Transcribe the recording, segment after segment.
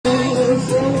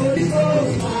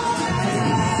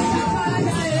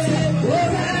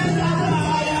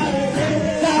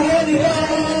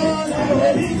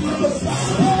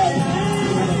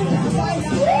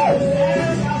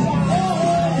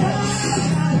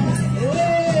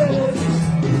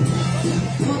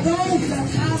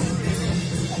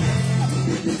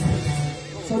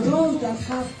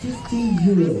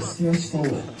euros, rush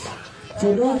forward.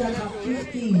 For those that have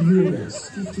 50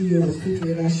 euros,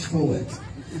 quickly rush forward.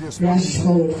 Rush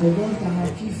forward. For those that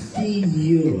have 50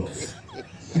 euros,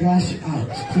 rush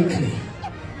out quickly.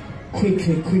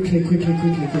 Quickly.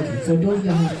 For those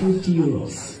that have 50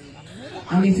 euros.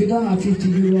 And if you don't have 50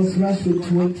 euros, rush with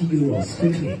 20 euros.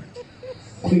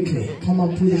 Quickly. Come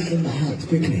and put it in the hand.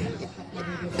 Quickly.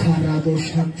 Karabo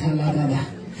Shantalababa.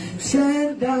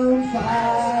 Send down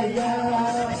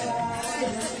fire.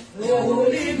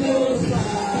 Holy Ghost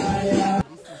fire.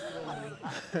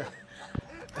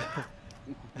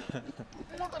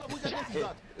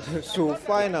 So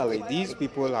finally, these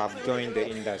people have joined the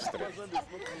industry.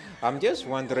 I'm just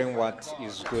wondering what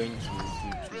is going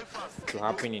to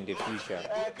happen in the future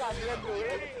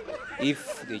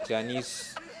if the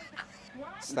Chinese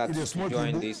start to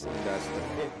join this industry.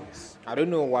 I don't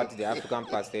know what the African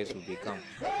pastors will become.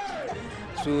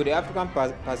 So the African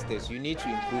pastors, you need to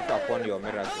improve upon your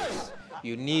miracles.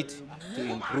 You need to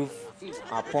improve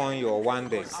upon your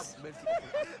wonders.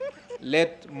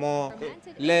 Let more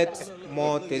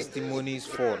testimonies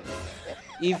fall.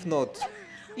 If not,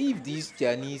 if these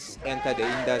Chinese enter the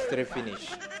industry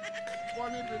finish,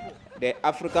 the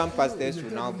African pastors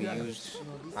will now be used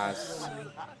as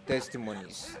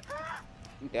testimonies.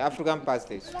 The African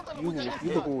pastors, you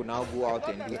people will now go out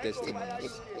and do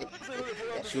testimonies.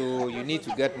 So you need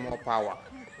to get more power.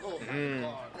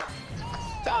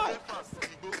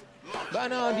 But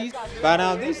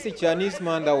now this Chinese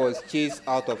man that was chased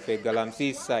out of a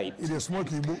Galamsey site,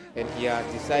 and he has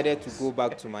decided to go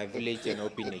back to my village and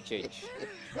open a church.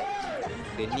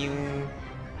 The new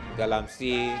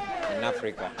Galamsey in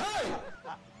Africa.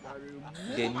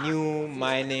 The new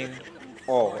mining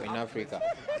ore in Africa.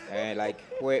 Like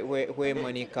where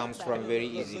money comes from very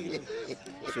easily.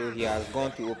 So he has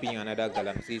gone to open another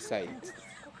Galamsey site.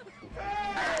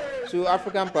 So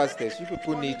African pastors, you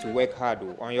people need to work hard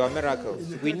on your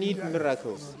miracles. We need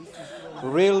miracles.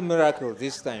 Real miracles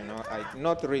this time,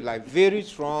 not real, like very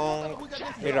strong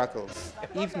miracles.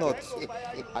 If not,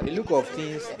 at the look of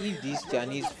things, if these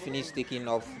Chinese finish taking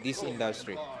off this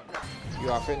industry,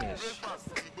 you are finished.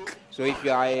 So if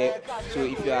you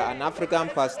are an African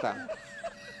pastor,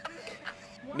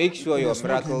 make sure your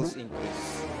miracles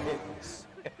increase.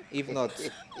 If not,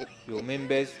 your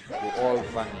members will all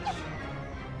vanish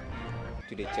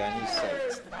to the Chinese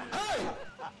side.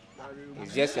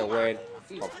 It's just a word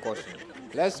of caution.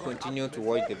 Let's continue to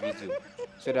watch the video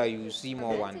so that you see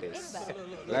more wonders.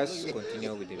 Let's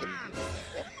continue with the video.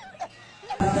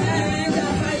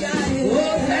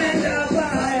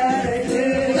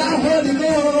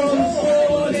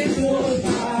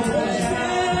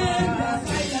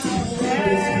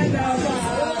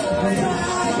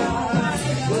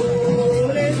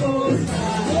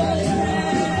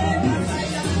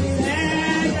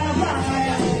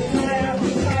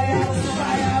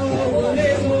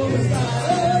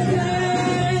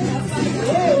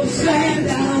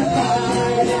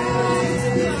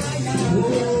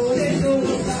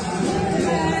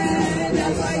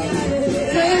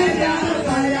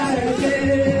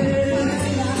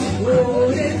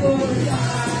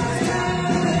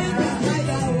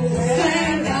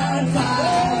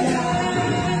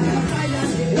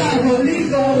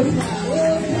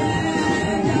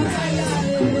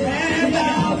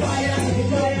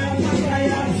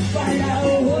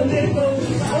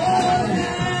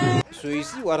 So you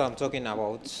see what I'm talking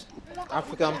about?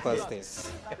 African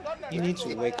pastors, you need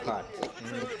to work hard.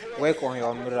 Work on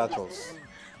your miracles.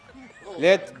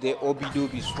 Let the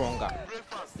Obido be stronger.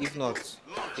 If not,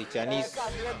 the Chinese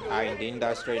are in the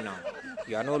industry now.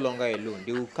 You are no longer alone.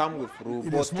 They will come with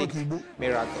robotic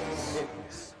miracles,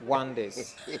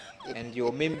 wonders, and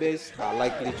your members are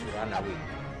likely to run away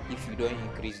if you don't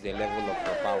increase the level of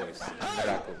your powers and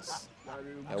miracles.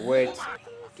 A word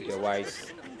to the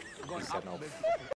wise is enough.